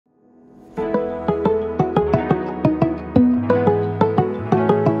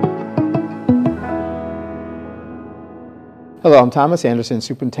Hello, I'm Thomas Anderson,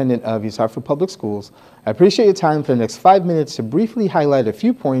 Superintendent of East Hartford Public Schools. I appreciate your time for the next 5 minutes to briefly highlight a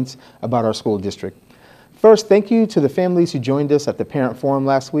few points about our school district. First, thank you to the families who joined us at the Parent Forum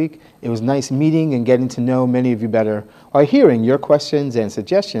last week. It was nice meeting and getting to know many of you better while hearing your questions and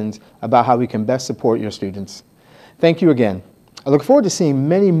suggestions about how we can best support your students. Thank you again. I look forward to seeing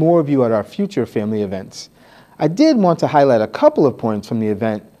many more of you at our future family events. I did want to highlight a couple of points from the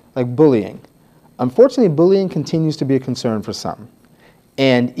event, like bullying. Unfortunately, bullying continues to be a concern for some.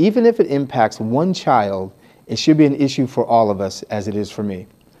 And even if it impacts one child, it should be an issue for all of us, as it is for me.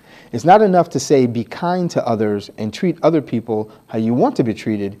 It's not enough to say be kind to others and treat other people how you want to be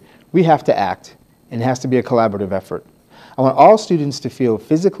treated. We have to act, and it has to be a collaborative effort. I want all students to feel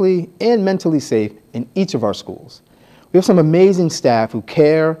physically and mentally safe in each of our schools. We have some amazing staff who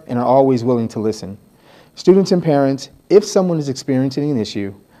care and are always willing to listen. Students and parents, if someone is experiencing an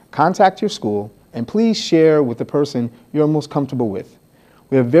issue, contact your school and please share with the person you're most comfortable with.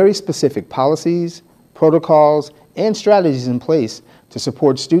 We have very specific policies, protocols, and strategies in place to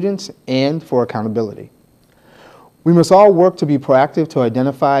support students and for accountability. We must all work to be proactive to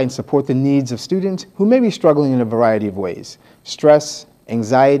identify and support the needs of students who may be struggling in a variety of ways: stress,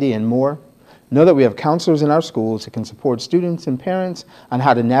 anxiety, and more. Know that we have counselors in our schools who can support students and parents on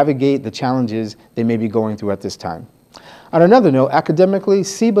how to navigate the challenges they may be going through at this time. On another note, academically,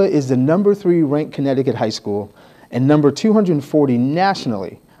 SEBA is the #3 ranked Connecticut high school and number 240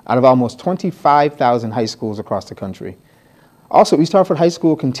 nationally out of almost 25,000 high schools across the country. Also, East Hartford High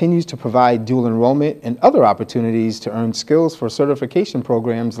School continues to provide dual enrollment and other opportunities to earn skills for certification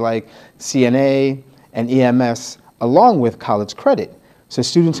programs like CNA and EMS, along with college credit, so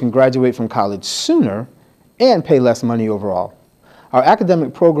students can graduate from college sooner and pay less money overall. Our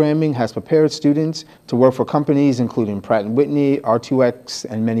academic programming has prepared students to work for companies including Pratt & Whitney, R2X,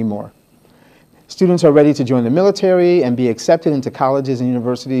 and many more. Students are ready to join the military and be accepted into colleges and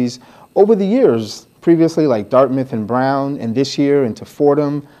universities over the years, previously like Dartmouth and Brown, and this year into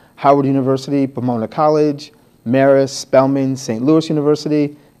Fordham, Howard University, Pomona College, Marist, Spelman, St. Louis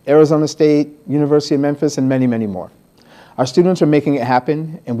University, Arizona State, University of Memphis, and many, many more. Our students are making it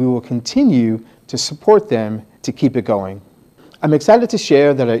happen, and we will continue to support them to keep it going. I'm excited to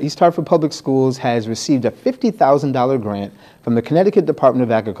share that our East Hartford Public Schools has received a $50,000 grant from the Connecticut Department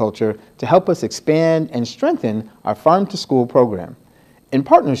of Agriculture to help us expand and strengthen our farm-to-school program. In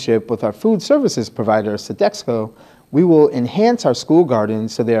partnership with our food services provider, Sodexo, we will enhance our school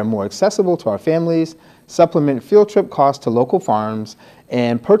gardens so they are more accessible to our families, supplement field trip costs to local farms,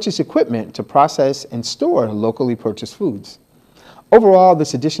 and purchase equipment to process and store locally purchased foods. Overall,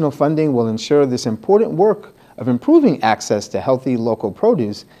 this additional funding will ensure this important work of improving access to healthy local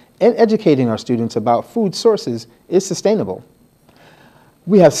produce and educating our students about food sources is sustainable.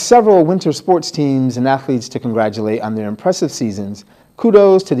 We have several winter sports teams and athletes to congratulate on their impressive seasons.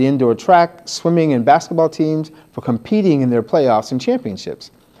 Kudos to the indoor track, swimming, and basketball teams for competing in their playoffs and championships.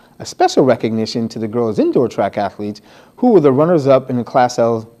 A special recognition to the girls' indoor track athletes who were the runners-up in the Class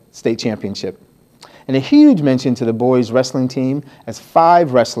L state championship. And a huge mention to the boys' wrestling team, as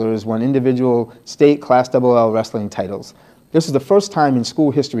 5 wrestlers won individual state Class LL wrestling titles. This is the first time in school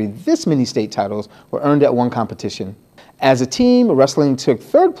history this many state titles were earned at one competition. As a team, wrestling took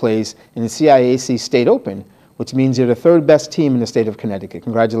 3rd place in the CIAC State Open, which means they're the 3rd best team in the state of Connecticut.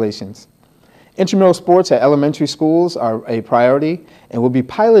 Congratulations. Intramural sports at elementary schools are a priority, and we'll be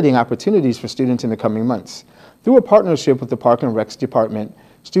piloting opportunities for students in the coming months. Through a partnership with the Park and Recs Department,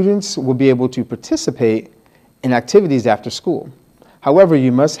 students will be able to participate in activities after school. However,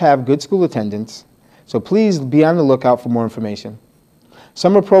 you must have good school attendance, so please be on the lookout for more information.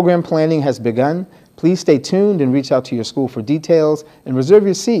 Summer program planning has begun. Please stay tuned and reach out to your school for details and reserve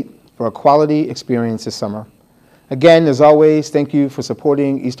your seat for a quality experience this summer. Again, as always, thank you for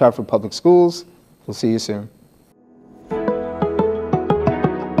supporting East Hartford Public Schools. We'll see you soon.